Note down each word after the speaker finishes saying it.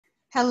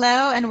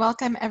Hello and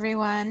welcome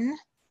everyone.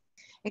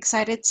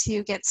 Excited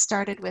to get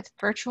started with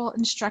virtual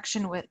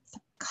instruction with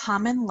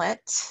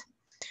CommonLit.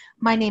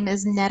 My name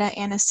is Netta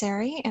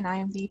Anasari and I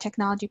am the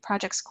Technology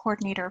Projects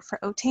Coordinator for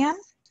OTAN.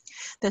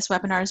 This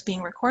webinar is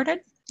being recorded.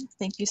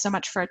 Thank you so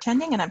much for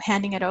attending, and I'm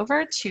handing it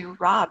over to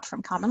Rob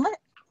from CommonLit.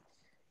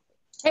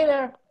 Hey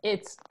there,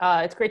 it's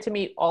great to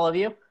meet all of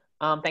you.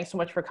 Thanks so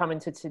much for coming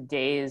to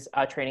today's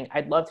training.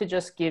 I'd love to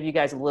just give you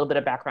guys a little bit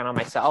of background on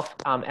myself,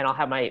 and I'll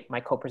have my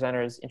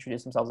co-presenters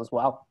introduce themselves as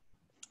well.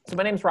 So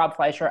my name is Rob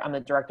Fleisher. I'm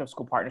the Director of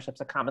School Partnerships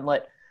at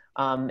CommonLit.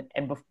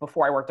 And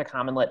before I worked at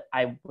CommonLit,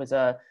 I was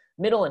a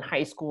middle and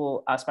high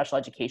school special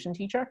education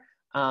teacher.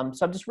 So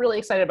I'm just really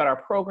excited about our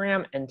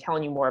program and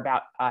telling you more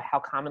about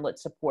how CommonLit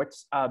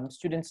supports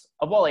students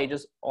of all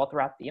ages all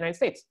throughout the United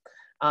States.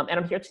 And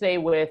I'm here today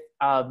with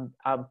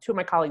two of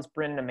my colleagues,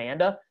 Bryn and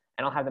Amanda,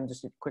 and I'll have them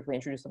just quickly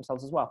introduce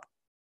themselves as well.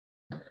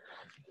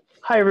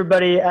 Hi,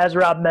 everybody. As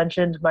Rob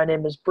mentioned, my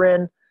name is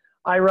Bryn.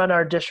 I run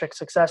our district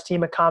success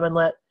team at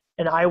CommonLit,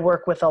 and I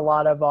work with a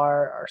lot of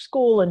our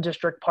school and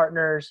district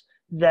partners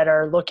that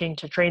are looking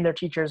to train their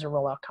teachers and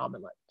roll out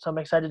CommonLit. So I'm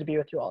excited to be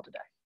with you all today.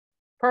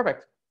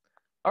 Perfect.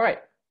 All right.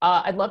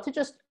 I'd love to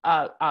just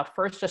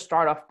first just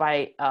start off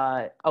by,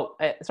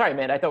 sorry,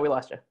 Amanda, I thought we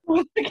lost you.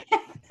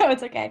 No,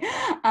 it's okay.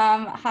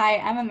 Hi,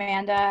 I'm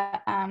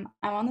Amanda. I'm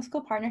on the school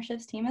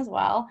partnerships team as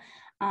well.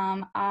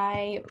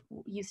 I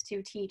used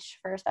to teach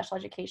for special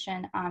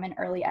education in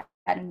early ed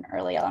and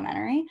early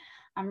elementary.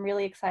 I'm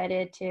really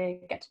excited to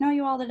get to know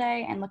you all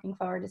today and looking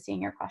forward to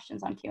seeing your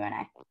questions on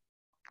Q&A.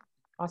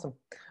 Awesome.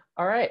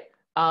 All right.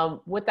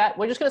 With that,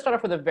 we're just going to start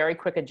off with a very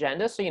quick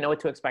agenda so you know what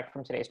to expect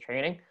from today's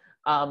training.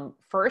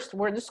 First,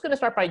 we're just going to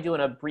start by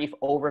doing a brief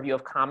overview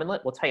of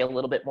CommonLit. We'll tell you a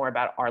little bit more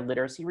about our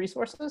literacy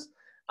resources.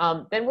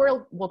 Then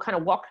we'll kind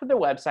of walk through the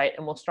website,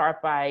 and we'll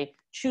start by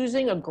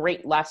choosing a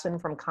great lesson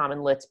from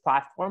CommonLit's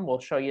platform. We'll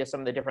show you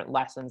some of the different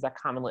lessons that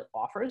CommonLit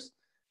offers.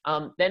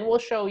 Then we'll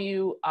show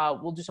you,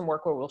 we'll do some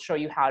work where we'll show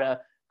you how to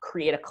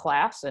create a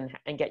class and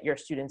get your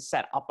students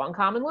set up on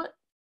CommonLit.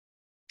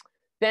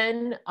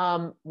 Then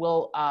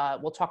we'll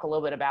talk a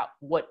little bit about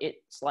what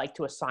it's like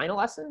to assign a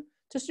lesson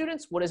to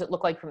students. What does it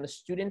look like from the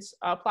students'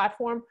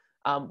 platform?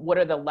 What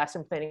are the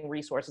lesson planning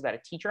resources that a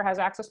teacher has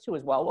access to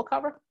as well, we'll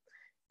cover.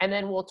 And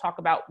then we'll talk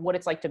about what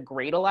it's like to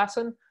grade a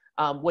lesson.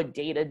 What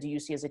data do you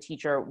see as a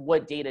teacher?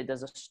 What data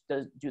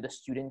do the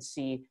students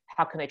see?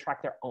 How can they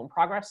track their own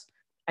progress?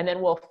 And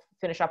then we'll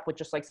finish up with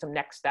just like some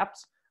next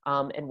steps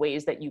and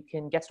ways that you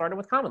can get started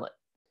with CommonLit.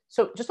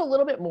 So just a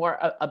little bit more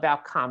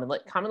about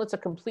CommonLit. CommonLit's a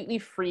completely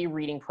free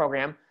reading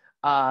program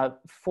that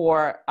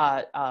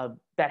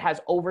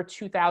has over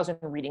 2,000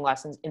 reading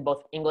lessons in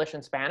both English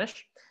and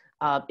Spanish.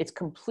 It's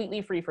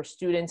completely free for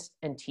students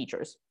and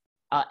teachers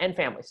and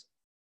families.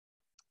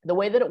 The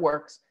way that it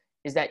works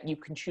is that you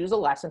can choose a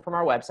lesson from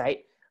our website.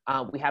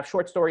 We have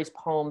short stories,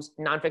 poems,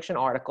 nonfiction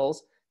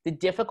articles. The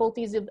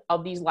difficulties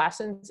of these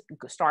lessons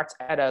starts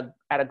at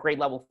a grade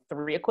level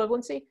 3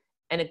 equivalency,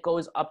 and it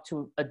goes up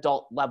to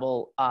adult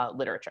level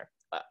literature.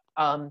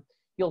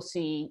 You'll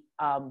see,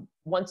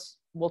 once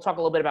we'll talk a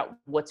little bit about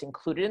what's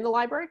included in the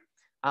library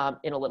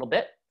in a little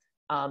bit.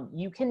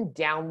 You can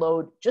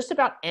download just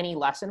about any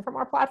lesson from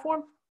our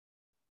platform.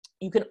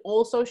 You can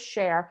also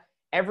share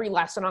every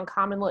lesson on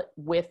CommonLit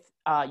with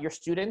your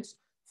students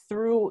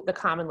through the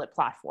CommonLit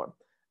platform.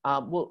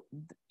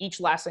 Each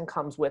lesson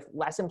comes with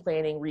lesson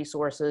planning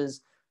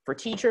resources for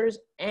teachers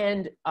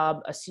and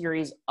a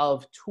series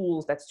of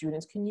tools that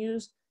students can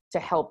use to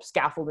help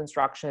scaffold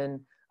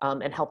instruction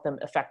and help them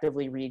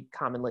effectively read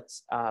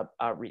CommonLit's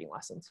reading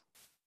lessons.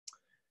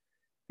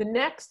 The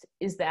next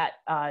is that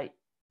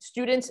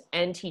students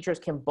and teachers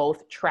can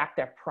both track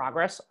their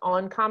progress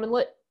on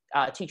CommonLit.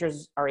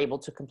 Teachers are able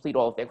to complete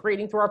all of their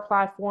grading through our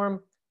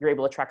platform. You're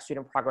able to track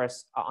student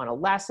progress on a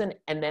lesson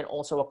and then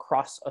also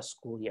across a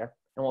school year.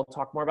 And we'll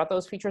talk more about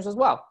those features as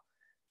well.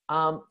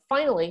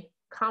 Finally,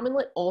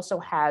 CommonLit also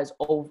has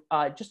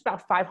just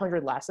about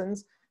 500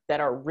 lessons that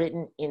are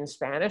written in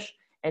Spanish.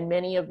 And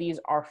many of these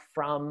are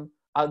from,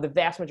 the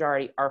vast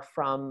majority are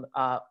from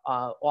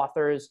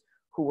authors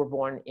who were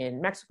born in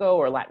Mexico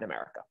or Latin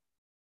America.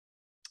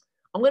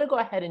 I'm going to go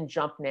ahead and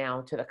jump now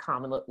to the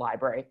CommonLit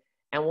library,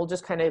 and we'll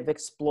just kind of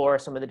explore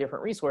some of the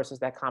different resources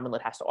that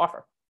CommonLit has to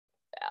offer.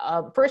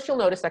 First, you'll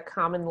notice that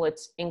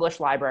CommonLit's English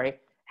library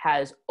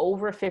has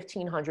over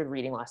 1,500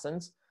 reading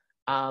lessons.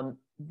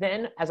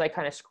 Then, as I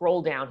kind of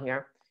scroll down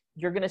here,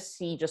 you're going to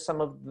see just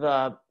some of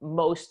the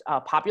most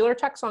popular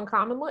texts on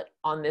CommonLit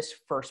on this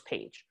first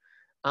page.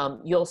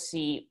 You'll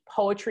see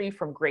poetry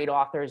from great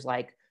authors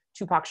like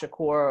Tupac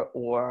Shakur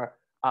or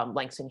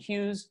Langston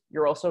Hughes.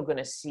 You're also going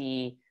to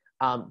see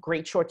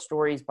great short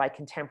stories by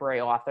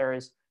contemporary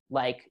authors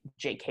like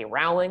J.K.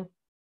 Rowling,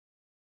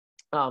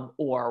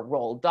 or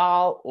Roald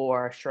Dahl,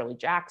 or Shirley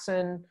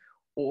Jackson,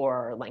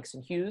 or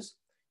Langston Hughes.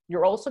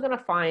 You're also going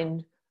to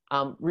find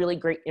really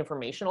great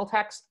informational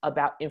texts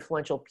about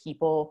influential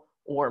people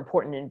or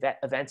important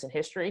events in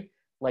history,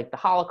 like the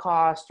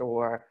Holocaust,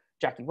 or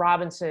Jackie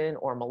Robinson,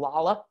 or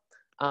Malala.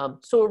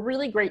 So a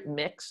really great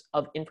mix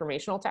of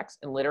informational text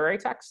and literary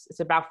text. It's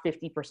about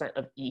 50%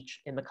 of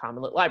each in the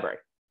CommonLit library.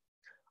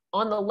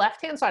 On the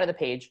left-hand side of the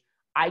page,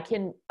 I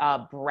can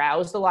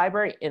browse the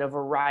library in a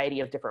variety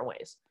of different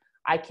ways.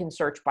 I can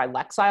search by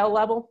lexile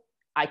level.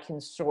 I can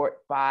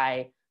sort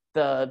by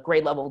the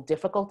grade level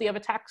difficulty of a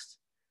text.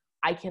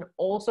 I can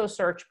also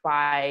search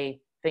by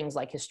things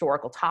like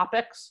historical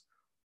topics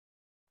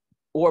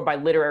or by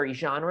literary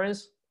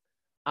genres.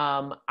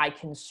 I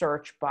can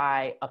search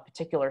by a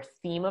particular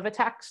theme of a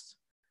text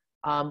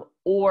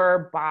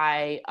or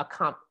by a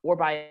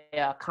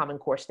Common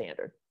Core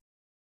standard.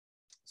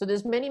 So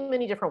there's many,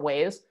 many different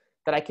ways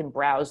that I can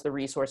browse the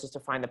resources to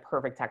find the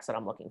perfect text that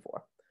I'm looking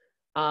for.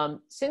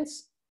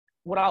 Since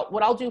what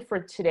I'll do for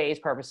today's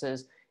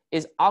purposes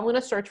is I'm going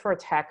to search for a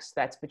text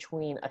that's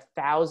between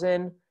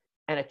 1,000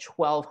 and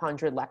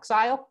 1,200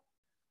 lexile.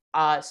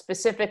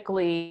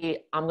 Specifically,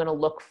 I'm going to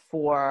look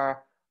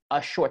for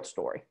a short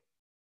story.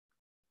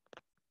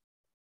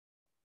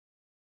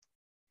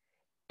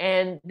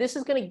 And this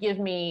is going to give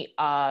me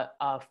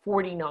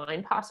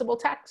 49 possible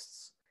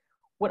texts.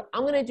 What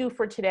I'm going to do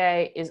for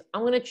today is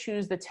I'm going to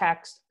choose the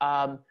text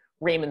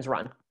Raymond's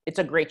Run. It's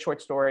a great short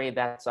story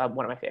that's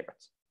one of my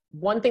favorites.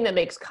 One thing that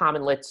makes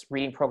CommonLit's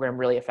reading program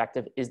really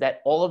effective is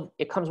that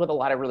it comes with a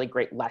lot of really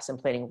great lesson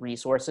planning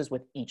resources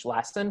with each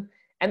lesson.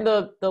 And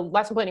the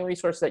lesson planning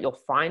resources that you'll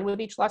find with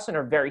each lesson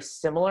are very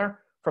similar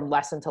from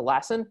lesson to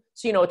lesson,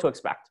 so you know what to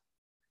expect.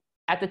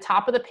 At the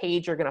top of the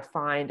page, you're going to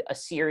find a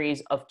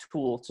series of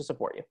tools to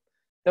support you.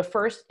 The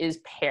first is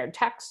paired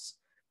texts.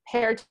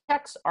 Paired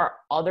texts are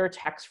other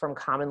texts from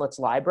CommonLit's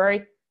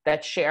library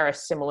that share a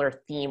similar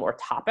theme or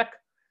topic.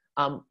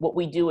 What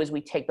we do is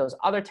we take those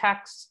other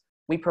texts,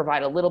 we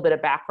provide a little bit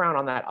of background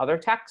on that other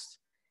text,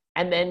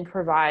 and then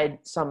provide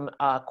some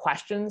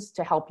questions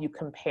to help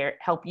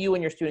you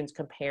and your students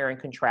compare and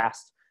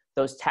contrast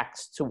those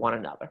texts to one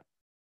another.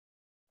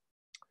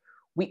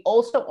 We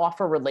also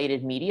offer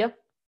related media.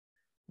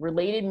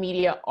 Related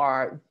media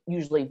are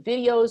usually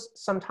videos,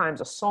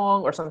 sometimes a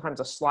song, or sometimes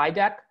a slide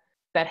deck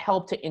that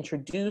help to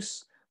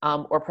introduce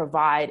or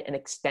provide an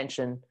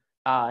extension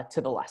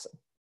to the lesson.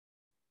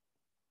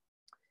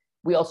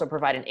 We also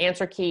provide an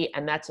answer key,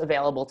 and that's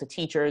available to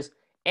teachers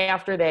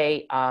after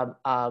they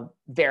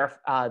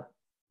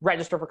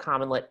register for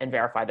CommonLit and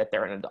verify that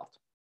they're an adult.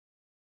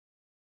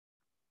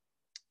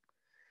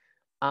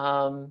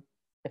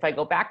 If I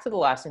go back to the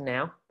lesson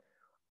now,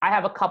 I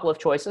have a couple of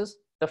choices.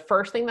 The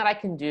first thing that I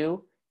can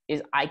do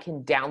is I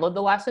can download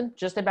the lesson.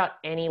 Just about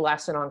any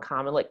lesson on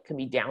CommonLit can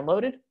be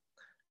downloaded.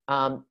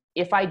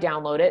 If I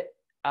download it,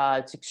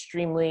 it's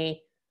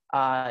extremely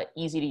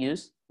easy to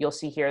use. You'll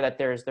see here that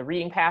there's the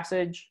reading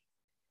passage.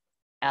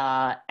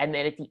 And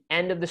then at the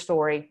end of the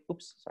story,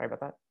 oops, sorry about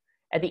that.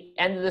 At the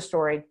end of the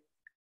story,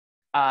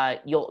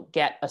 you'll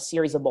get a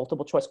series of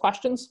multiple choice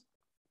questions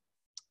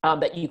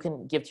that you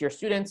can give to your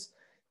students.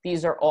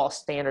 These are all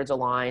standards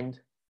aligned.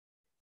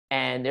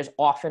 And there's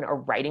often a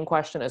writing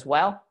question as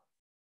well.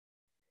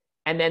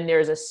 And then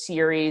there's a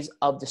series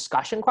of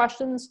discussion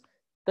questions.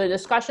 The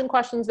discussion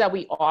questions that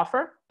we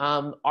offer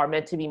are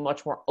meant to be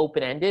much more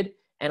open-ended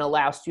and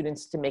allow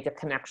students to make a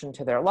connection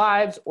to their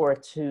lives or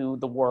to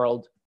the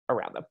world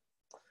around them.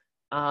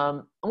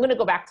 I'm going to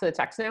go back to the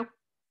text now.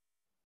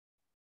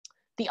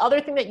 The other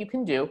thing that you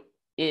can do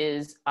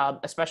is,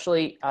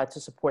 especially to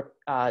support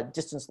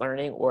distance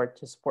learning or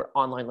to support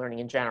online learning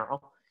in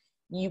general,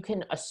 you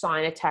can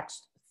assign a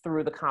text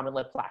through the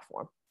CommonLit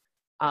platform.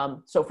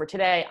 So for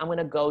today, I'm going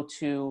to go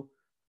to,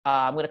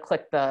 I'm going to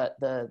click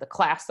the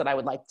class that I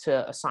would like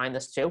to assign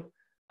this to.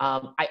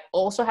 I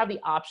also have the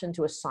option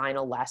to assign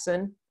a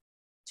lesson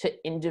to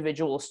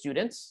individual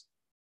students.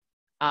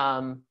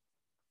 But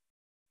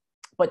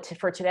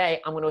for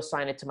today, I'm going to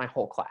assign it to my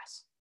whole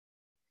class.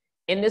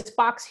 In this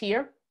box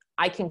here,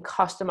 I can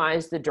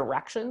customize the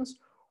directions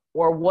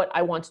or what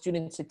I want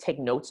students to take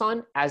notes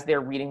on as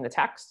they're reading the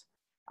text.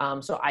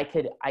 So I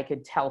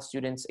could tell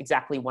students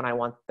exactly when I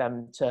want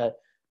them to,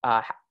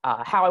 how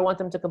I want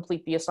them to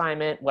complete the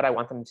assignment, what I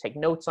want them to take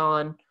notes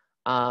on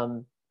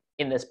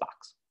in this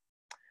box.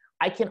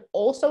 I can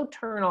also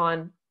turn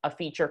on a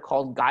feature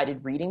called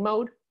guided reading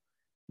mode.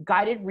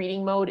 Guided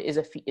reading mode is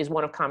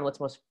one of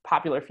CommonLit's most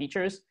popular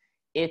features.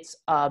 It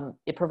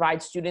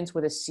provides students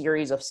with a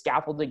series of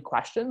scaffolded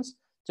questions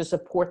to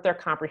support their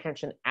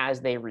comprehension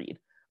as they read.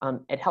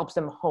 It helps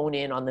them hone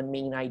in on the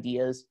main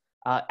ideas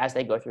as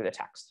they go through the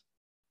text.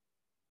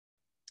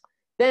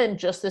 Then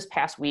just this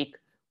past week,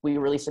 we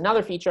released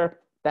another feature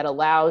that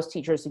allows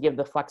teachers to give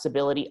the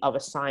flexibility of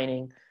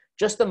assigning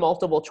just the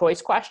multiple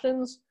choice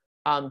questions,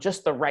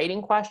 just the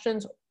writing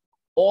questions,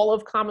 all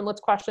of CommonLit's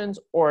questions,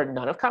 or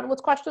none of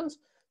CommonLit's questions.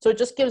 So it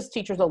just gives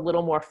teachers a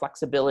little more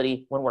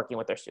flexibility when working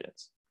with their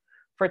students.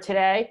 For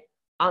today,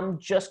 I'm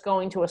just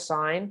going to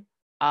assign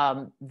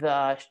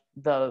the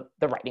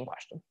writing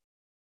question.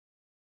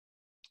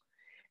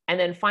 And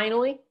then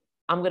finally,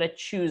 I'm going to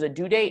choose a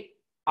due date.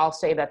 I'll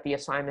say that the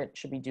assignment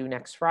should be due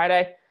next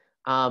Friday.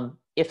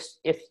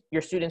 If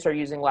your students are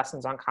using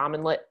lessons on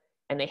CommonLit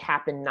and they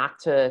happen not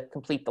to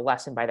complete the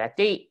lesson by that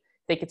date,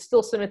 they could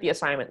still submit the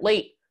assignment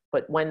late,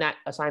 but when that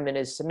assignment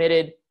is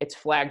submitted, it's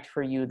flagged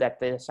for you that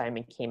the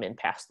assignment came in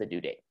past the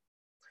due date.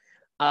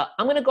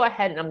 I'm gonna go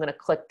ahead and I'm gonna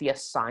click the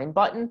assign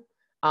button.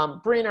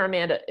 Bryn or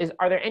Amanda,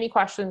 are there any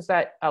questions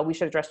that we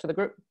should address to the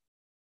group?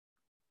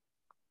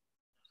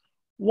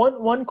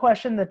 One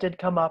question that did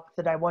come up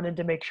that I wanted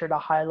to make sure to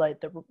highlight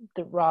that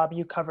Rob,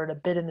 you covered a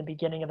bit in the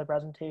beginning of the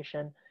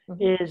presentation,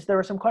 is there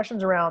were some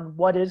questions around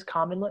what is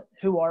CommonLit,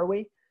 who are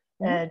we,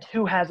 and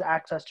who has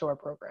access to our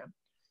program.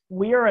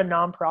 We are a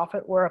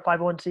nonprofit, we're a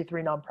 501c3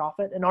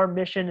 nonprofit, and our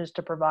mission is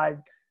to provide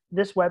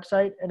this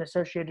website and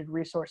associated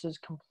resources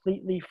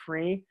completely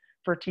free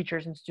for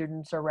teachers and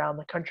students around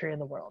the country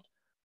and the world.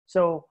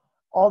 So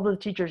all the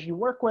teachers you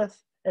work with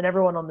and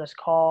everyone on this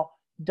call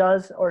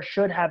does or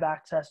should have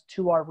access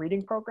to our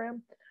reading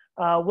program.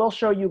 We'll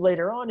show you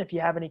later on, if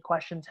you have any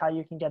questions, how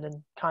you can get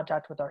in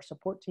contact with our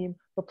support team.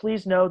 But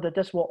please know that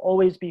this will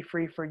always be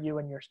free for you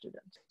and your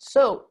students.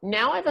 So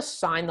now I've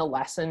assigned the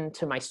lesson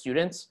to my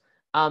students,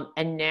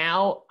 and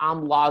now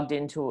I'm logged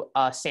into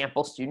a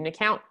sample student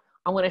account.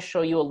 I'm going to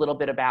show you a little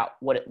bit about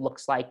what it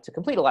looks like to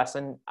complete a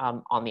lesson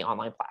on the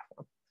online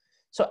platform.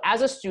 So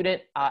as a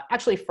student,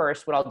 actually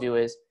first what I'll do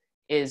is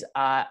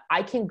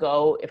I can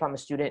go, if I'm a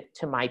student,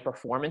 to my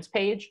performance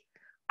page.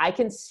 I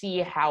can see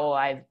how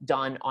I've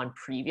done on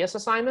previous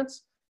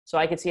assignments. So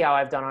I can see how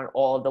I've done on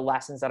all of the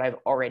lessons that I've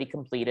already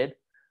completed.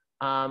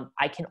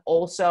 I can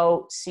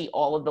also see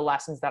all of the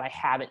lessons that I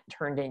haven't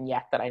turned in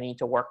yet that I need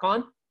to work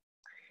on.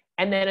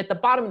 And then at the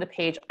bottom of the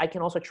page, I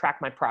can also track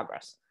my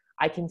progress.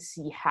 I can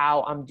see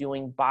how I'm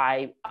doing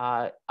by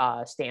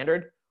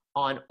standard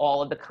on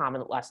all of the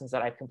common lessons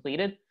that I've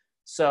completed.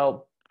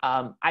 So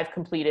I've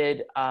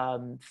completed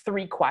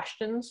 3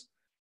 questions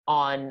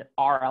on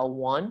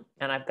RL1,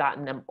 and I've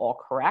gotten them all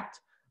correct.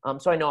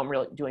 So I know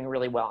I'm doing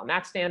really well on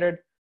that standard,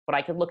 but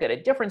I could look at a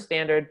different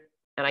standard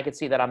and I could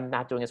see that I'm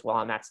not doing as well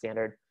on that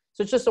standard.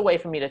 So it's just a way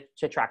for me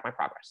to track my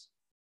progress.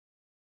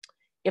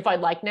 If I'd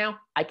like now,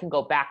 I can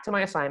go back to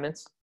my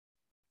assignments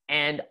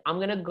and I'm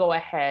gonna go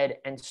ahead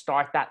and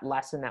start that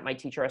lesson that my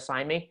teacher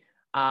assigned me.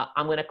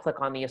 I'm gonna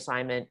click on the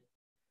assignment.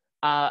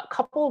 A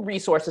couple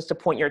resources to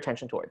point your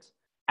attention towards.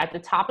 At the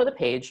top of the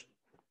page,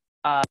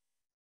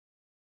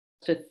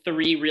 to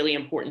 3 really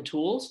important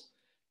tools.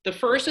 The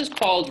first is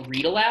called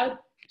Read Aloud.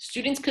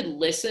 Students could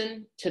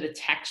listen to the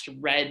text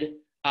read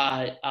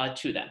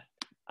to them.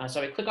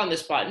 So I click on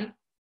this button.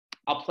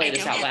 I'll play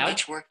this out loud. I don't have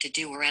much work to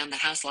do around the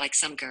house like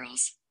some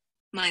girls.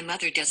 My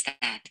mother does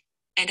that.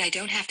 And I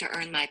don't have to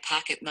earn my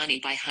pocket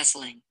money by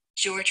hustling.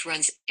 George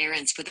runs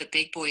errands for the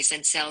big boys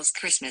and sells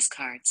Christmas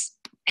cards.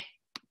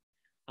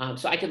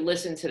 So I can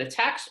listen to the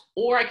text,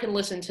 or I can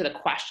listen to the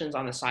questions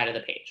on the side of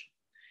the page.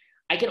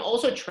 I can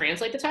also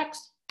translate the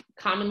text.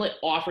 CommonLit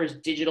offers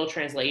digital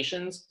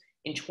translations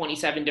in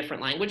 27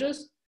 different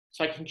languages.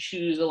 So I can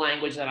choose the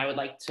language that I would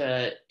like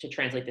to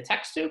translate the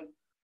text to.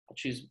 I'll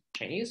choose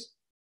Chinese.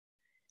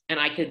 And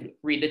I could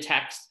read the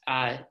text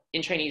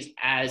in Chinese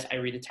as I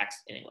read the text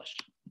in English.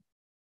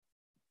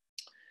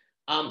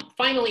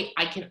 Finally,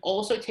 I can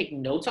also take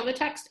notes on the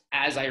text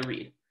as I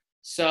read.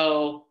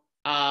 So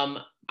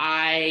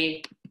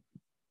I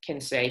can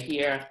say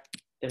here,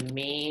 the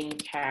main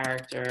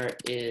character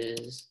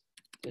is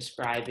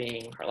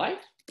describing her life.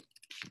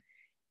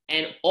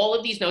 And all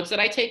of these notes that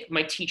I take,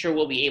 my teacher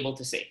will be able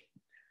to see.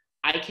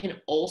 I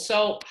can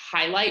also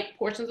highlight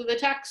portions of the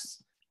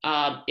text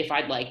if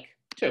I'd like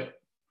to.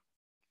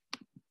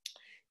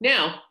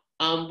 Now,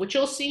 what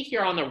you'll see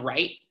here on the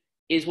right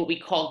is what we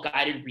call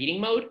guided reading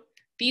mode.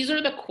 These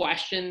are the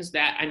questions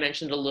that I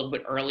mentioned a little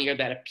bit earlier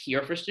that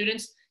appear for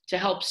students to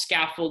help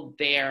scaffold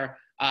their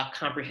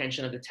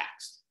comprehension of the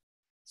text.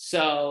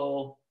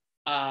 So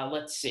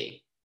let's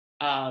see.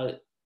 I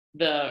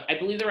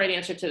believe the right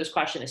answer to this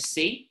question is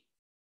C.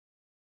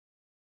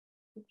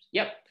 Oops,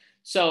 yep.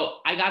 So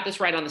I got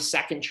this right on the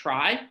second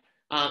try.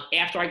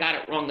 After I got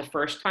it wrong the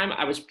first time,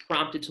 I was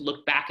prompted to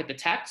look back at the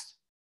text.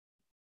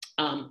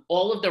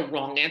 All of the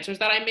wrong answers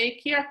that I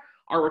make here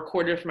are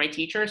recorded for my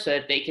teacher so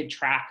that they can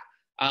track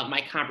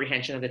my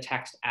comprehension of the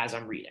text as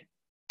I'm reading.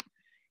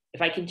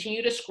 If I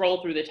continue to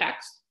scroll through the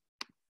text,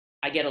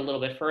 I get a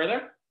little bit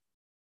further.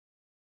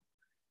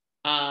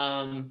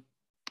 And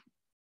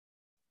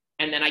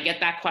then I get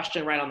that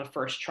question right on the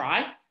first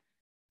try.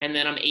 And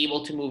then I'm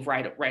able to move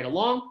right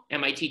along. And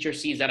my teacher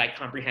sees that I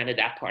comprehended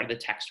that part of the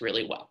text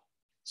really well.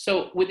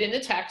 So within the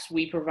text,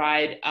 we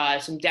provide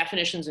some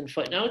definitions and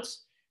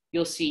footnotes.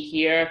 You'll see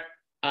here,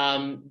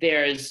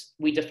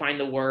 we define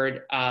the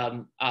word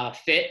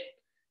fit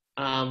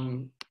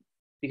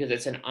because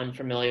it's an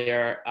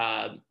unfamiliar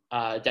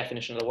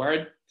definition of the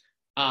word.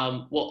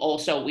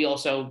 We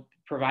also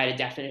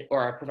provide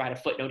a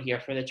footnote here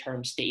for the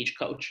term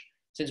stagecoach,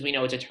 since we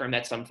know it's a term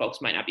that some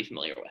folks might not be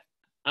familiar with.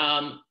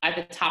 At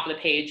the top of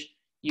the page,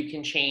 you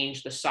can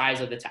change the size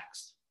of the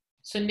text.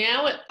 So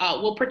now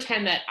we'll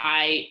pretend that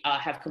I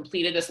have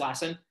completed this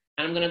lesson,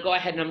 and I'm going to go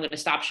ahead and I'm going to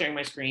stop sharing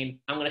my screen.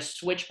 I'm going to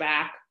switch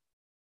back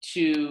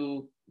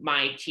to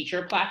my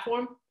teacher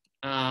platform.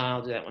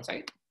 I'll do that one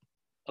second.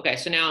 Okay,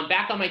 so now I'm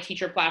back on my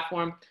teacher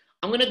platform.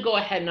 I'm going to go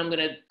ahead and I'm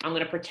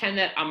going to pretend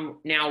that I'm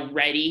now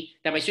ready,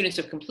 that my students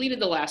have completed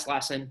the last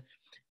lesson,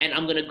 and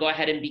I'm going to go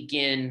ahead and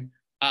begin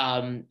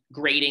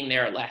grading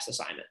their last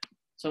assignment.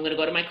 So I'm going to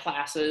go to my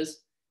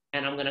classes,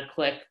 and I'm going to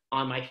click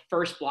on my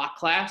first block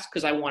class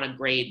because I want to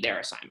grade their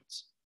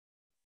assignments.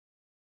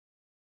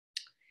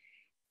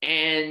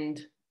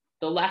 And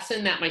the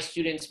lesson that my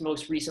students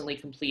most recently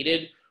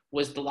completed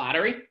was The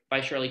Lottery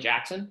by Shirley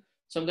Jackson.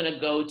 So I'm going to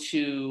go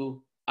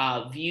to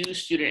View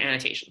Student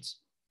Annotations.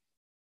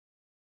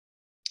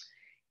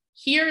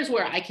 Here's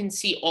where I can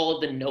see all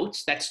of the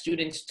notes that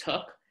students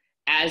took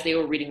as they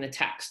were reading the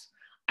text.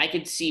 I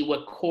could see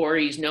what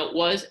Corey's note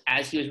was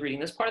as he was reading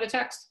this part of the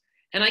text,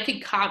 and I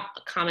could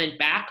comment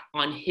back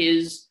on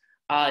his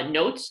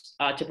notes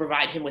to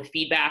provide him with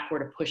feedback or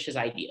to push his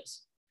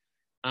ideas.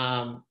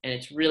 And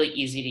it's really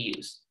easy to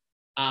use.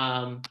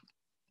 So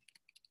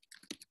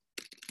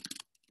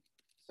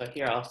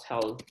here I'll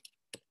tell,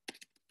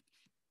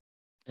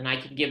 and I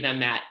can give them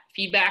that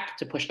feedback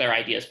to push their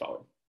ideas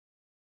forward.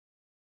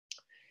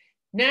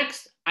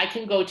 Next, I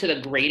can go to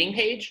the grading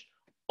page.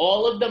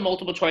 All of the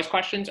multiple choice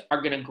questions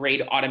are going to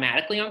grade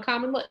automatically on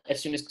CommonLit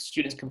as soon as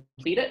students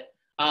complete it.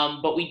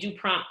 But we do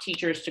prompt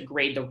teachers to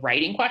grade the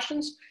writing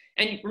questions.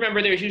 And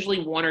remember, there's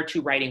usually 1 or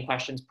 2 writing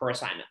questions per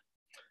assignment.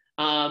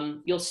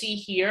 You'll see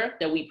here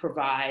that we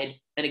provide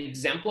an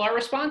exemplar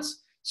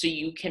response, so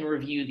you can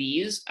review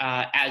these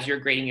as you're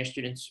grading your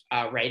students'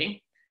 writing.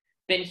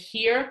 Then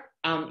here,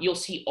 you'll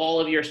see all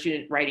of your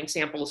student writing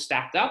samples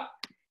stacked up,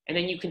 and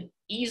then you can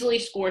easily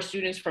score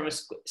students from a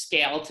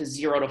scale to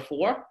 0 to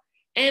 4.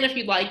 And if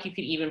you'd like, you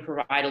could even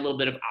provide a little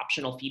bit of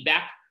optional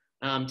feedback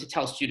to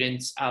tell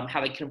students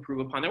how they can improve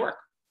upon their work.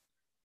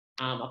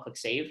 I'll click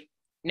Save.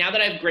 Now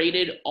that I've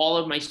graded all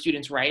of my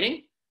students'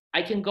 writing,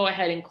 I can go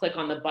ahead and click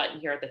on the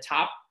button here at the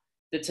top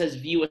that says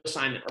View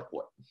Assignment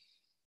Report.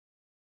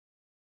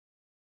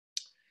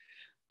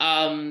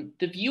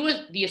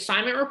 The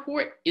assignment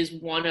report is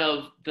one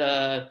of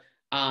the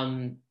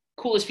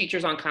coolest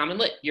features on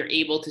CommonLit. You're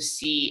able to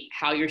see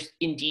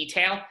in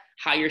detail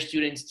how your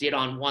students did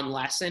on one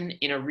lesson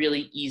in a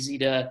really easy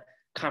to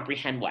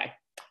comprehend way.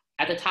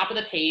 At the top of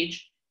the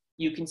page,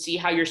 you can see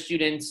how your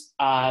students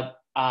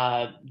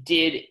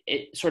did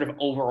it sort of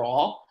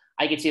overall.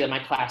 I could see that my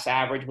class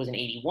average was an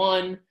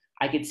 81.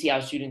 I could see how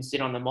students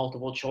did on the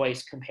multiple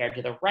choice compared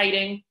to the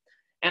writing.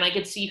 And I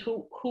could see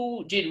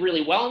who did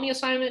really well on the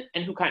assignment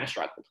and who kind of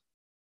struggled.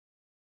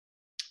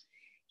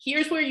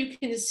 Here's where you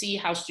can see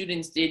how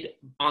students did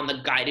on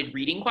the guided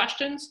reading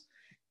questions.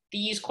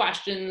 These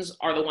questions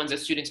are the ones that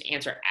students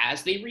answer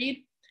as they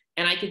read.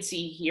 And I could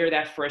see here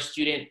that for a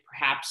student,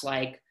 perhaps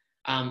like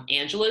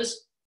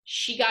Angela's,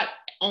 she got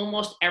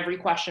almost every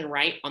question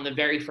right on the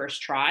very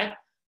first try,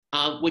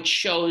 which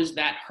shows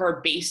that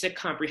her basic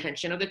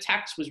comprehension of the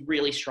text was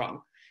really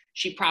strong.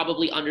 She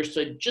probably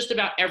understood just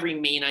about every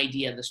main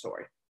idea of the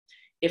story.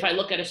 If I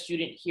look at a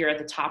student here at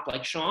the top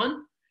like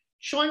Sean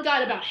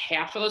got about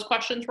half of those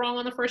questions wrong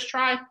on the first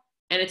try,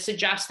 and it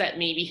suggests that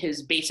maybe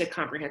his basic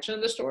comprehension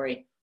of the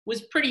story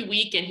was pretty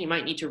weak and he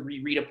might need to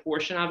reread a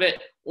portion of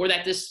it, or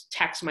that this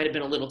text might have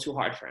been a little too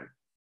hard for him.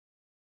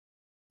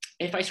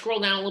 If I scroll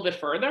down a little bit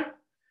further,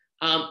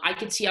 I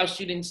could see how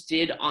students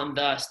did on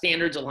the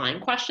standards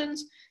aligned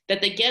questions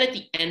that they get at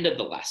the end of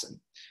the lesson.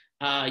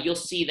 You'll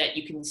see that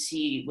you can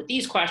see with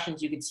these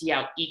questions, you can see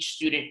how each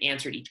student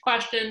answered each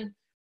question.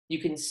 You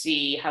can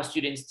see how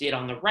students did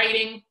on the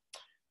writing.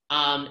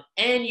 And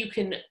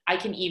I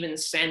can even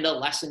send a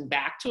lesson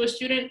back to a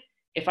student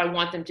if I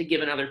want them to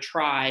give another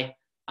try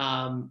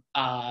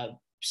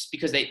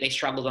because they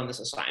struggled on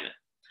this assignment.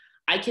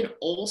 I can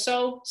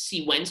also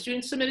see when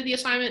students submitted the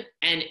assignment,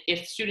 and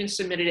if students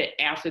submitted it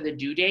after the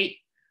due date,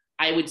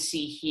 I would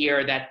see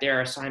here that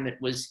their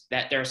assignment was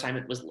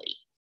late.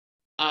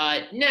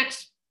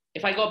 Next,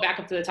 if I go back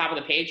up to the top of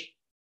the page,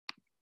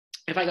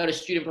 if I go to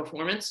student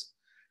performance,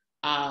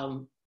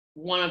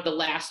 one of the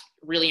last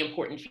really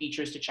important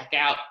features to check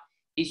out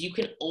is you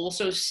can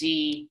also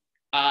see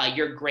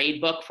your grade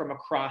book from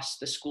across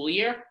the school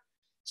year.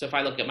 So if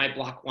I look at my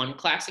block 1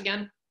 class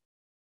again,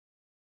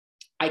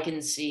 I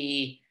can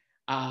see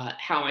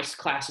how my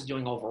class is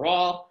doing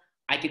overall.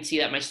 I can see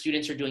that my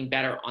students are doing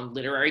better on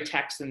literary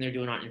text than they're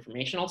doing on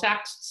informational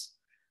texts.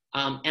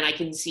 And I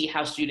can see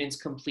how students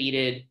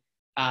completed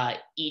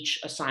each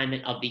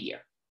assignment of the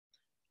year.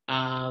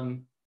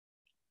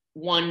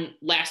 One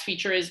last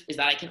feature is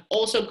that I can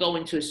also go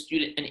into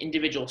an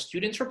individual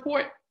student's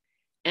report,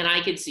 and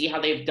I can see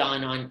how they've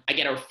done I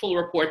get a full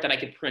report that I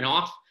could print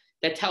off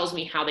that tells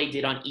me how they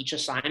did on each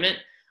assignment.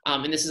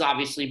 And this is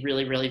obviously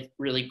really, really,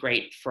 really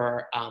great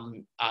for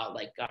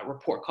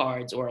report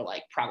cards or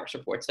like progress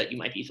reports that you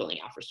might be filling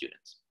out for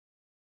students.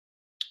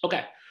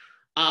 Okay,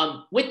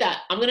 with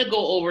that, I'm gonna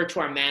go over to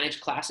our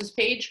Manage Classes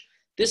page.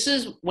 This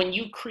is when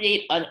you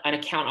create an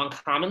account on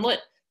CommonLit,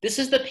 this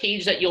is the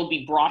page that you'll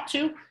be brought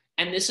to,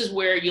 and this is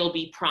where you'll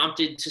be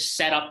prompted to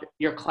set up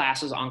your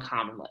classes on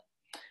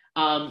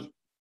CommonLit.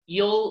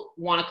 You'll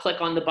wanna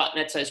click on the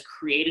button that says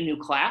Create a New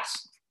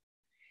Class.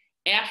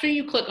 After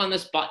you click on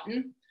this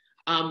button,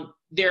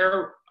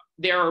 there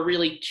are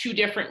really 2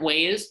 different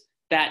ways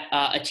that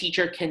a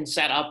teacher can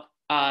set up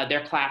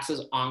their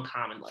classes on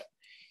CommonLit.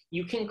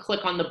 You can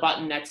click on the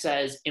button that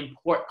says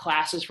import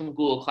classes from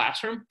Google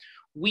Classroom.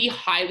 We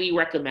highly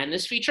recommend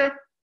this feature.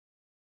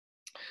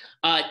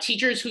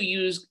 Teachers who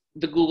use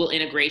the Google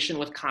integration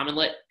with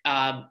CommonLit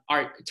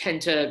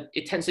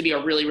it tends to be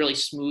a really, really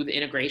smooth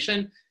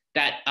integration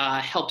that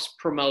helps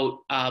promote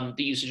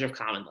the usage of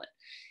CommonLit.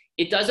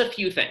 It does a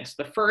few things.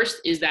 The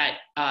first is that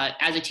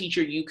as a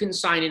teacher, you can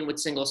sign in with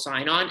single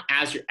sign-on,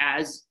 as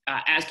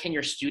can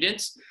your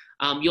students.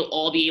 You'll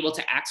all be able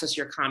to access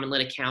your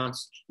CommonLit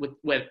accounts with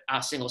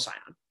single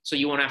sign-on. So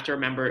you won't have to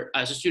remember,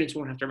 so students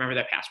won't have to remember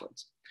their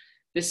passwords.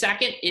 The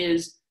second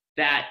is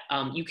that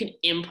you can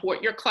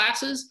import your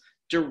classes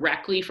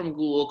directly from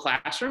Google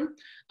Classroom,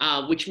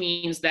 which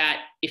means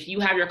that if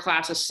you have your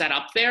classes set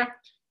up there,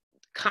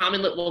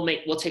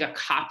 CommonLit will take a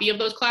copy of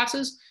those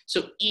classes,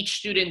 so each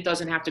student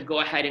doesn't have to go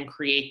ahead and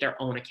create their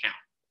own account.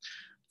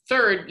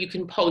 Third, you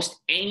can post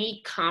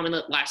any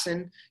CommonLit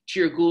lesson to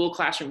your Google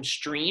Classroom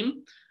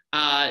stream,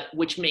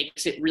 which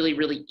makes it really,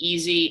 really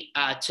easy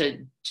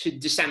to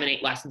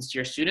disseminate lessons to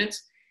your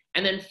students.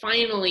 And then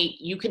finally,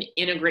 you can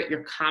integrate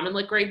your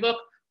CommonLit gradebook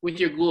with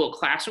your Google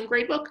Classroom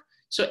gradebook.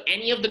 So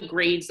any of the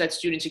grades that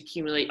students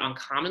accumulate on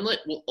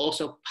CommonLit will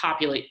also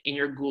populate in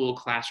your Google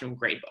Classroom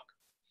gradebook.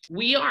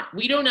 We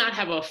do not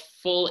have a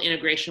full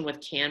integration with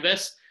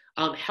Canvas.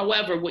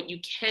 However, what you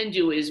can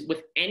do is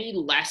with any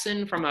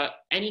lesson from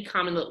any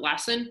CommonLit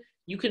lesson,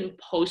 you can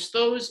post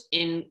those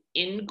in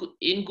Canvas,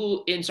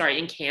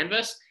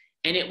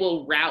 and it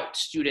will route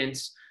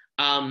students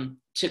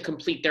to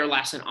complete their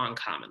lesson on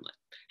CommonLit.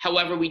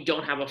 However, we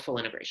don't have a full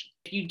integration.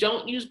 If you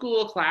don't use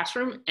Google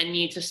Classroom and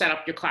need to set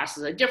up your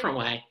classes a different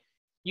way,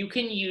 you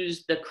can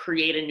use the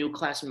Create a New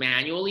Class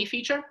Manually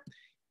feature.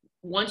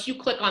 Once you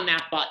click on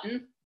that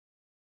button,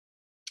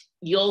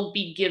 you'll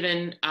be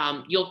given,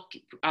 you'll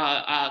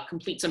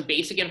complete some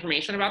basic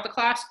information about the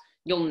class.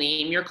 You'll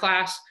name your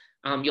class.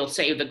 You'll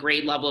say the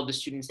grade level of the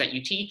students that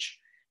you teach.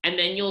 And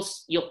then you'll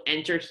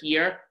enter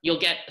here.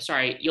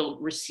 You'll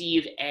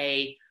receive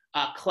a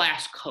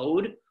class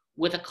code.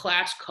 With a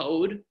class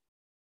code,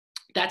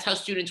 that's how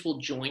students will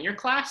join your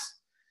class.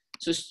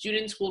 So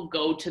students will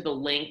go to the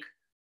link,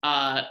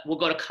 will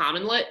go to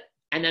CommonLit,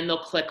 and then they'll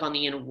click on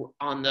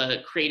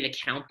the Create an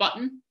Account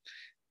button.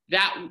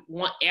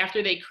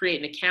 After they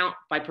create an account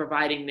by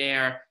providing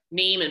their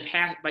name and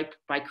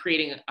by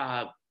creating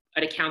an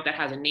account that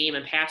has a name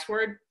and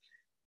password,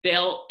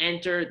 they'll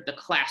enter the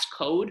class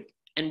code,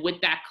 and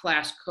with that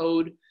class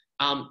code,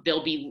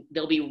 they'll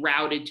be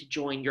routed to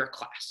join your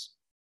class.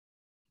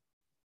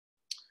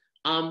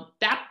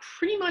 That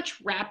pretty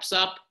much wraps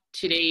up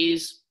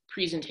today's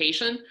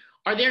presentation.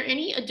 Are there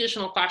any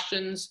additional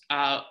questions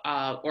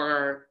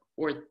or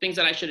things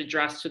that I should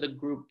address to the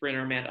group, Bryn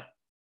or Amanda?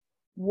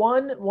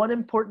 One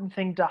important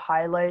thing to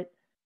highlight,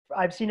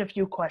 I've seen a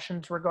few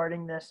questions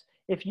regarding this.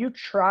 If you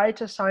try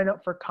to sign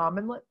up for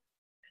CommonLit,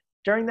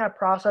 during that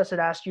process, it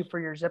asks you for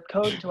your zip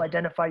code to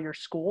identify your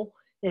school.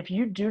 If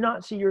you do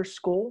not see your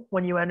school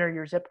when you enter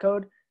your zip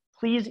code,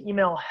 please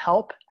email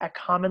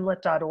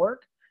help@commonlit.org.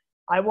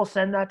 I will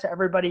send that to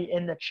everybody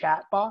in the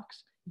chat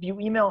box. If you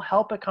email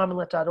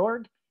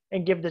help@commonlit.org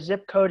and give the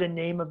zip code and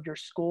name of your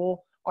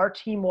school, our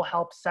team will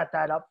help set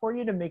that up for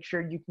you to make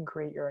sure you can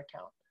create your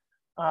account.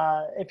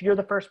 If you're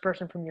the first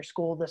person from your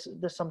school, this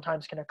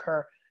sometimes can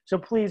occur. So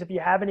please, if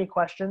you have any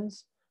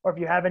questions or if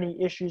you have any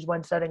issues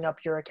when setting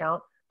up your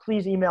account,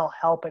 please email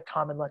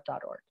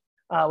help@commonlit.org,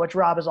 which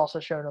Rob has also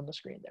shown on the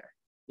screen there.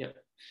 Yep.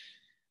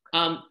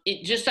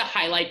 Just to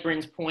highlight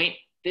Bryn's point,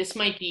 this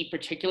might be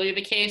particularly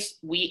the case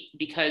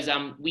because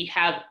we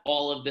have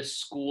all of the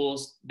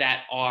schools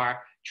that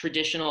are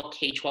traditional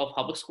K-12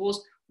 public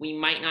schools. We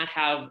might not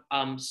have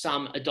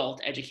some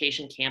adult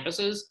education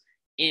campuses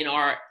in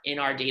our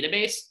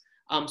database.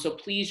 So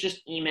please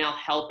just email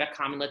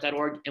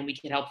help@commonlit.org and we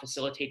can help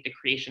facilitate the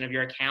creation of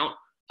your account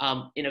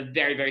in a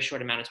very, very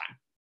short amount of time.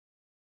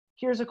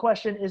 Here's a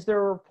question. Is there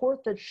a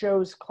report that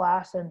shows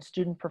class and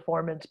student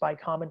performance by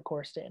Common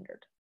Core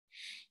standard?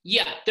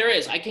 Yeah, there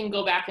is. I can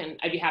go back and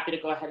I'd be happy to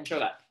go ahead and show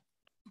that.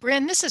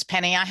 Bryn, this is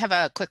Penny. I have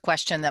a quick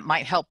question that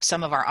might help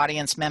some of our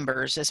audience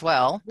members as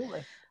well.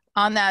 Really?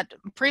 On that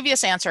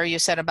previous answer you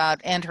said about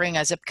entering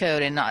a zip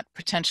code and not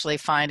potentially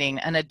finding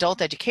an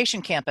adult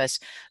education campus,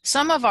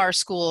 some of our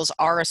schools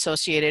are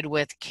associated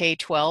with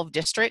K-12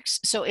 districts.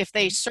 So if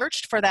they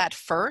searched for that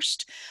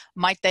first,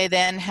 might they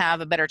then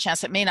have a better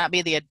chance? It may not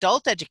be the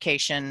adult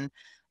education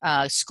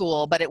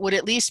school, but it would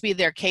at least be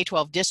their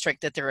K-12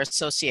 district that they're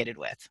associated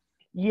with.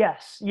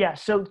 Yes.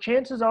 So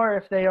chances are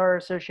if they are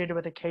associated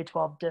with a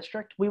K-12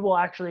 district, we will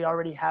actually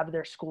already have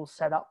their school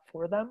set up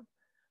for them.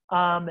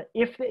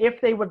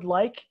 If they would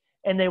like,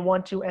 and they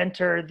want to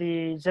enter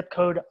the zip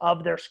code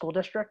of their school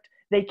district,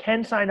 they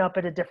can sign up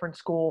at a different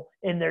school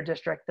in their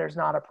district. There's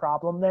not a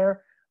problem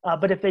there.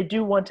 But if they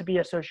do want to be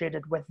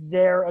associated with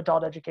their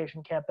adult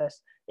education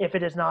campus, if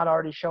it is not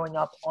already showing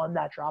up on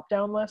that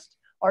drop-down list,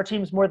 our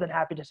team's more than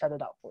happy to set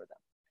it up for them.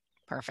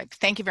 Perfect.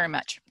 Thank you very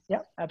much.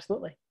 Yeah,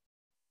 absolutely.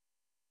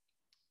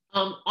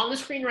 On the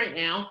screen right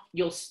now,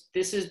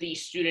 this is the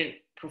student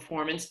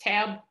performance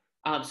tab.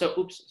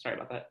 Oops, sorry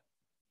about that.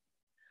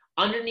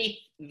 Underneath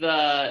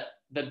the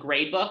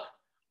grade book,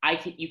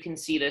 you can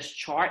see this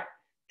chart.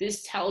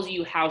 This tells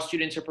you how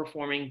students are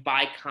performing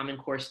by Common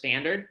Core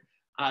standard.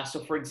 So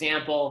for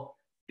example,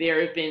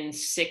 there have been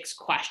 6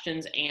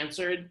 questions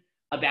answered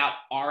about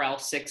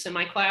RL6 in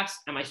my class,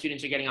 and my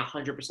students are getting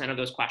 100% of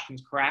those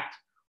questions correct.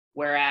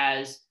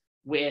 Whereas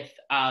with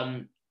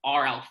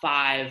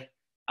RL5,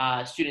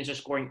 students are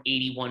scoring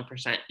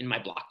 81% in my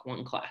Block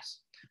 1 class.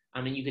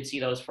 And you could see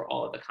those for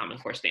all of the Common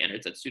Core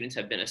standards that students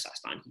have been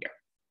assessed on here.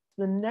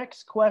 The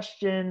next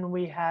question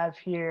we have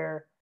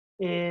here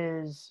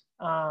is,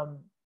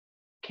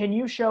 can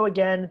you show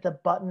again the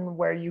button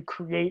where you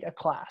create a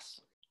class?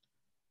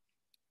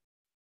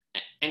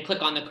 And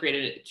click on the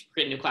create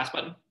a new class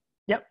button.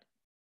 Yep.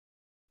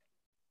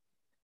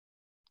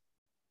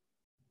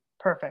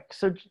 Perfect.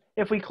 So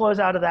if we close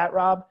out of that,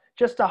 Rob,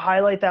 just to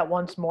highlight that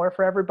once more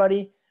for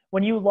everybody,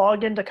 when you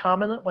log into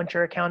CommonLit, once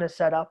your account is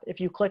set up, if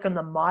you click on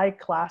the My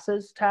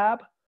Classes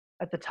tab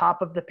at the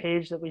top of the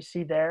page that we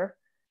see there,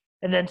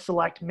 and then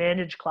select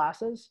Manage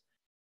Classes,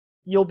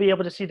 you'll be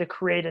able to see the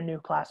Create a New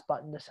Class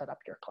button to set up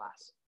your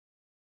class.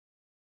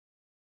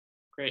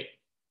 Great.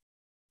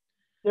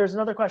 There's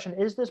another question.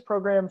 Is this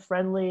program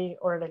friendly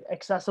or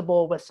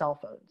accessible with cell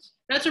phones?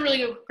 That's a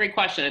really great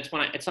question. It's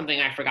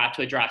something I forgot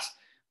to address.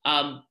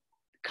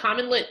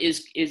 CommonLit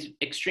is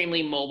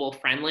extremely mobile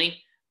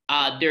friendly.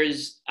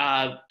 There's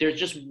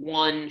just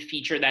one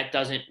feature that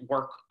doesn't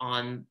work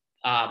on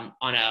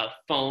a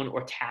phone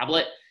or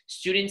tablet.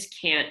 Students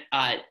can't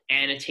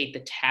annotate the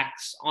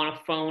text on a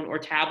phone or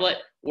tablet,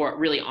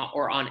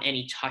 or on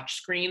any touch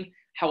screen.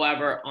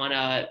 However, on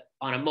a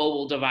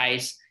mobile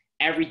device,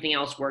 everything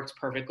else works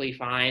perfectly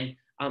fine.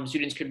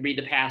 Students could read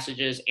the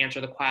passages,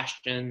 answer the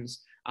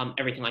questions,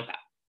 everything like that.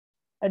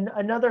 And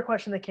another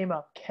question that came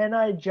up: can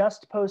I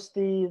just post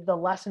the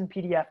lesson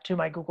PDF to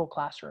my Google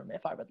Classroom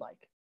if I would like?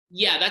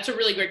 Yeah, that's a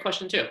really great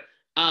question too.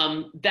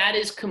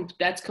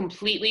 That's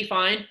completely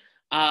fine.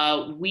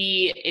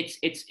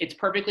 It's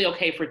perfectly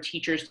okay for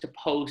teachers to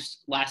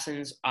post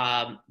lessons,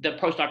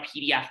 post our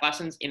PDF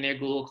lessons in their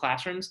Google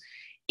Classrooms.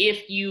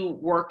 If you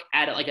work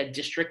at like a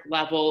district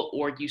level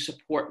or you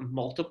support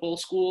multiple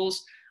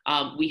schools,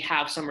 we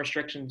have some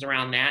restrictions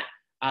around that.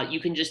 You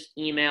can just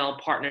email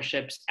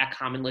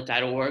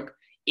partnerships@commonlit.org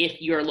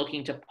if you're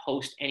looking to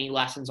post any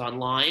lessons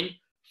online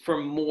for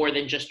more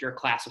than just your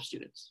class of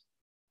students.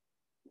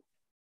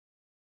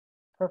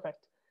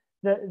 Perfect.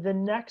 The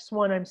next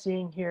one I'm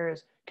seeing here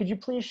is, could you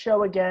please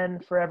show again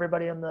for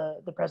everybody on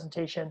the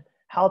presentation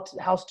how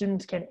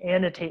students can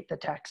annotate the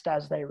text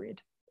as they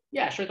read?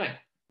 Yeah, sure thing.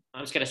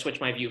 I'm just going to switch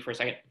my view for a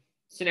second.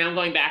 So now I'm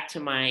going back to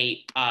my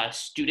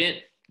student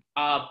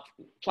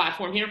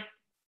platform here.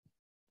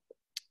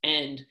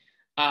 And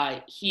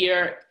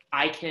here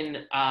I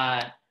can,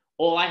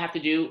 all I have to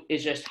do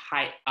is just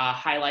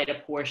highlight a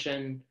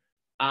portion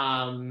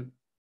of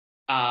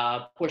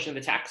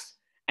the text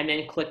and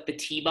then click the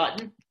T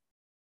button.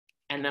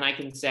 And then I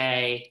can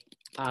say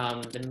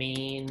the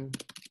main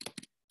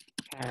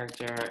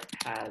character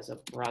has a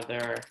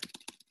brother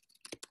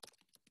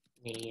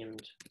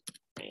named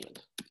Raymond.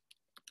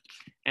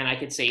 And I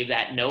could save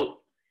that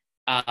note.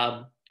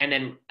 And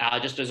then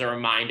just as a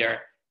reminder,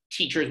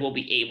 teachers will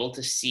be able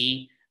to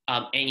see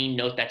any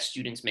note that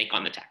students make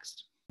on the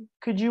text.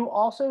 Could you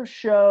also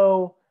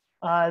show,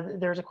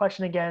 there's a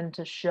question again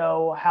to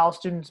show how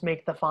students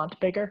make the font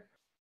bigger?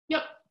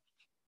 Yep.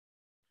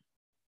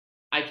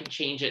 I can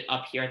change it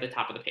up here at the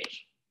top of the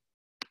page.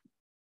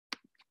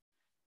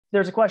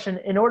 There's a question,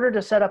 in order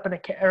to set up an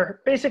account,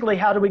 or basically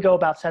how do we go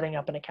about setting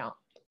up an account?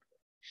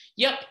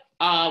 Yep.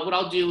 What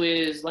I'll do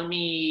is let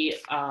me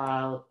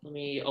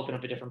open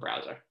up a different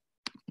browser.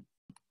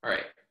 All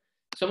right.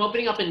 So I'm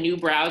opening up a new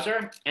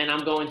browser and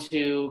I'm going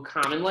to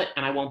CommonLit,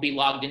 and I won't be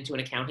logged into an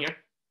account here.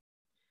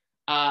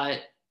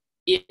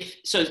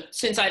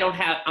 Since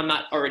I'm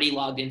not already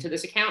logged into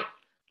this account,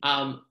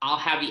 I'll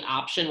have the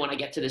option when I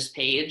get to this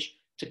page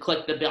to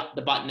click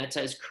the button that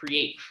says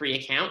Create Free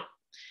Account.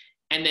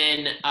 And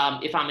then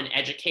if I'm an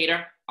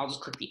educator, I'll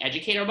just click the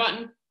Educator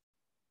button.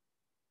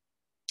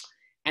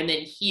 And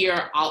then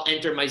here, I'll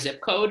enter my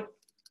zip code.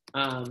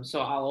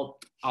 So I'll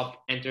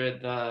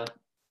enter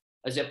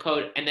a zip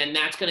code, and then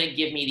that's going to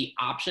give me the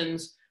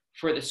options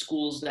for the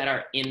schools that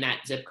are in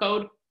that zip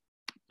code.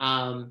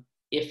 And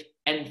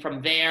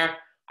from there,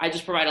 I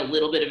just provide a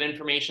little bit of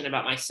information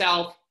about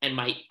myself, and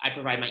I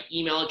provide my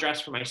email address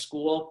for my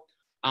school,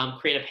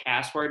 create a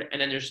password,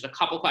 and then there's just a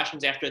couple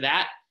questions after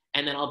that,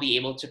 and then I'll be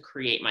able to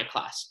create my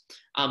class.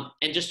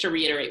 And just to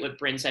reiterate what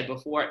Bryn said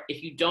before,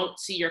 if you don't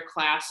see your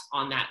class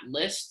on that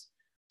list,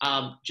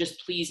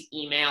 just please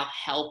email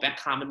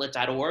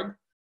help@commonlit.org,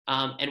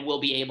 and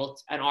we'll be able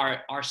to, and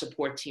our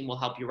support team will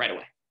help you right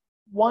away.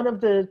 One of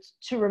the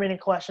 2 remaining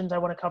questions I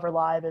want to cover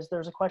live is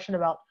there's a question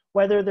about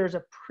whether there's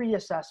a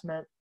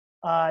pre-assessment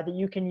that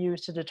you can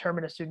use to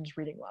determine a student's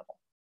reading level.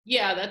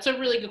 Yeah, that's a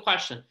really good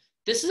question.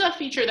 This is a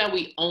feature that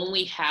we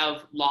only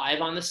have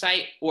live on the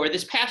site, or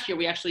this past year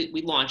we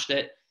launched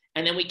it,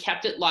 and then we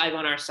kept it live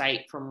on our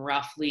site from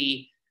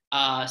roughly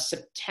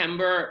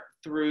September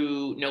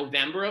through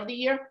November of the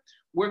year.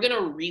 We're going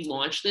to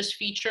relaunch this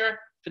feature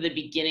for the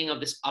beginning of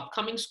this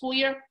upcoming school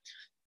year.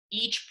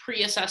 Each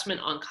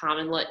pre-assessment on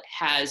CommonLit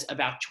has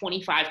about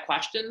 25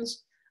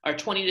 questions, or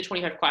 20 to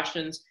 25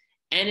 questions,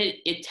 and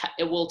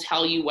it will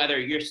tell you whether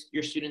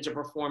your students are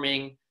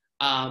performing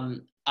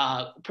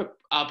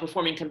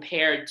performing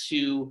compared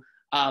to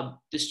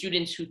the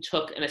students who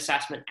took an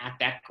assessment at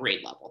that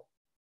grade level.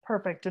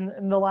 Perfect.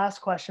 And the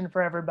last question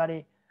for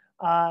everybody,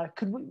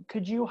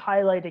 could you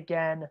highlight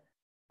again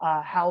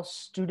how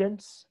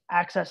students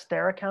access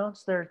their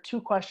accounts? There are 2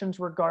 questions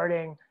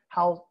regarding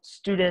how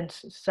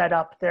students set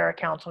up their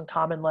accounts on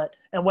CommonLit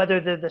and whether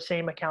they're the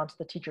same accounts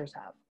the teachers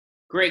have.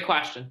 Great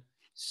question.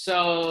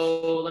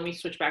 So let me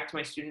switch back to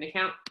my student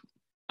account.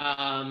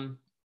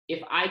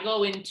 If I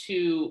go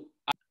into,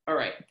 all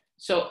right,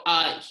 so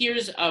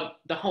here's the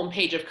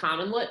homepage of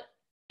CommonLit.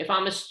 If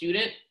I'm a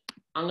student,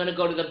 I'm going to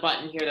go to the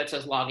button here that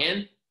says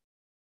login.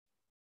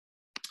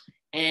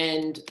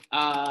 And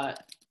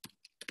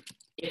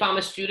if I'm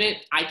a student,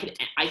 I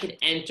could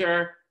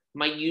enter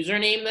my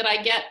username that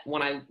I get I'll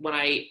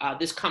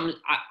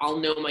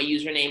know my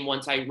username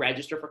once I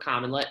register for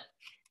CommonLit,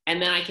 and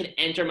then I can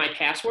enter my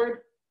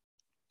password,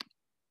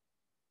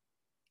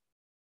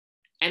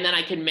 and then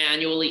I can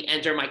manually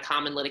enter my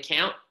CommonLit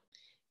account.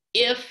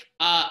 If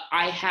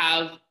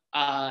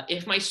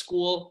if my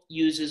school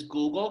uses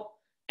Google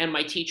and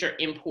my teacher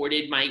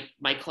imported my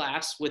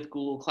class with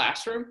Google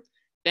Classroom,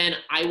 then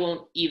I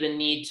won't even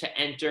need to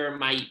enter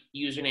my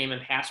username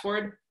and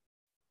password.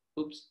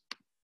 Oops.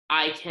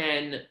 I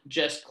can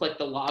just click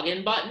the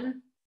login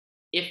button.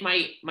 If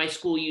my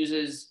school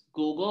uses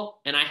Google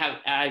and my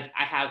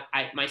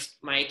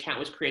account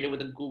was created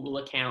with a Google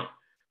account,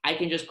 I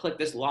can just click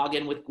this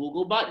login with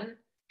Google button,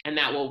 and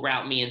that will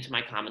route me into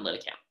my CommonLit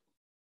account.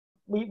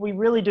 We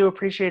really do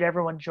appreciate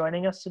everyone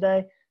joining us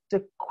today.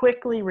 To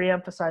quickly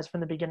reemphasize from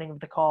the beginning of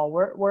the call,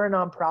 we're a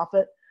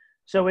nonprofit,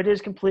 so it is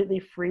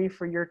completely free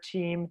for your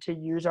team to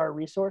use our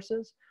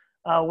resources.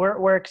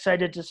 We're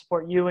excited to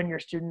support you and your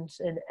students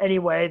in any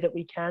way that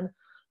we can,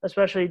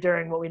 especially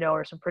during what we know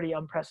are some pretty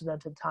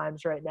unprecedented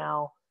times right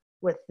now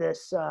with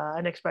this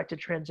unexpected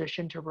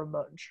transition to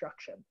remote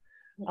instruction.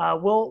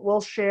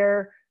 We'll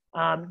share,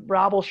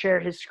 Rob will share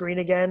his screen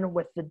again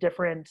with the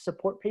different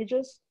support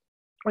pages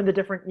or the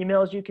different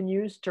emails you can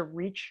use to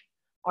reach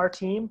our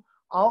team.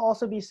 I'll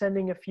also be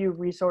sending a few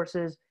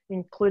resources,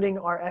 including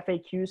our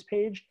FAQs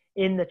page,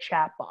 in the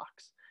chat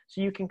box. So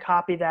you can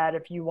copy that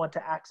if you want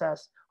to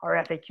access our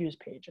FAQs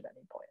page at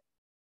any point.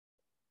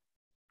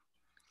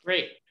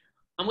 Great.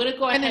 I'm going to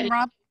go ahead. And then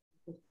Rob.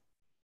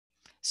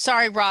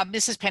 Sorry, Rob,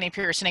 this is Penny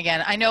Pearson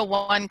again. I know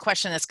one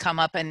question that's come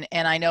up, and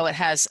I know it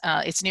has,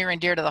 it's near and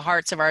dear to the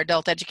hearts of our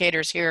adult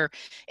educators here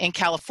in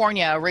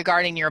California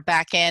regarding your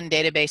back-end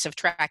database of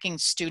tracking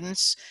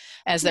students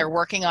as they're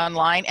working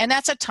online. And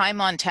that's a time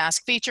on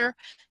task feature.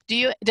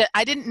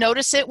 I didn't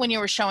notice it when you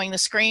were showing the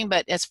screen,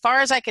 but as far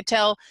as I could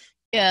tell,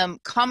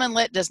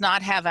 CommonLit does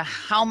not have a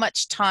how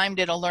much time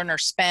did a learner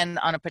spend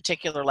on a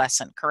particular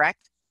lesson,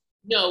 correct?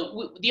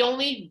 No, the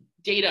only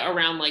data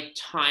around like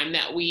time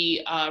that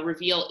we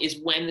reveal is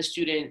when the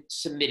student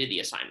submitted the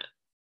assignment.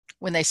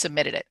 When they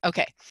submitted it,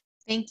 okay.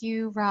 Thank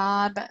you,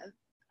 Rob.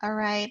 All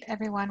right,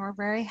 everyone, we're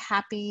very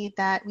happy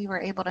that we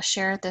were able to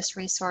share this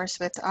resource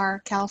with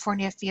our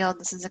California field.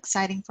 This is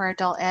exciting for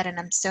adult ed, and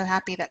I'm so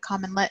happy that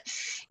CommonLit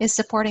is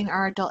supporting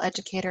our adult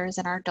educators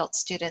and our adult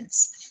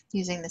students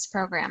using this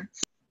program.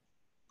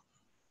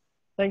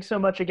 Thanks so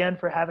much again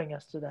for having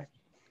us today.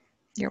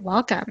 You're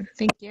welcome.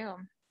 Thank you.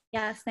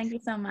 Yes, thank you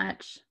so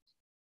much.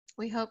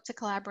 We hope to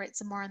collaborate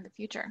some more in the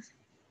future.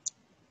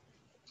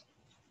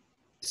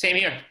 Same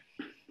here.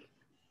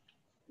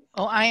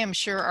 Oh, I am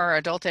sure our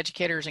adult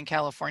educators in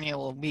California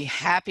will be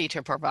happy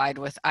to provide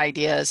with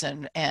ideas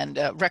and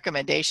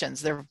recommendations.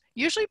 They're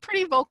usually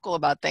pretty vocal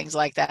about things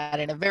like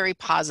that in a very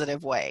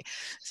positive way.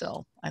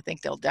 So I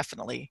think they'll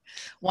definitely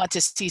want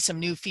to see some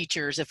new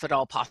features if at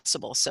all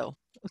possible. So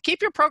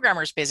keep your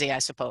programmers busy, I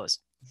suppose.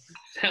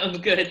 Sounds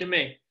good to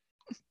me.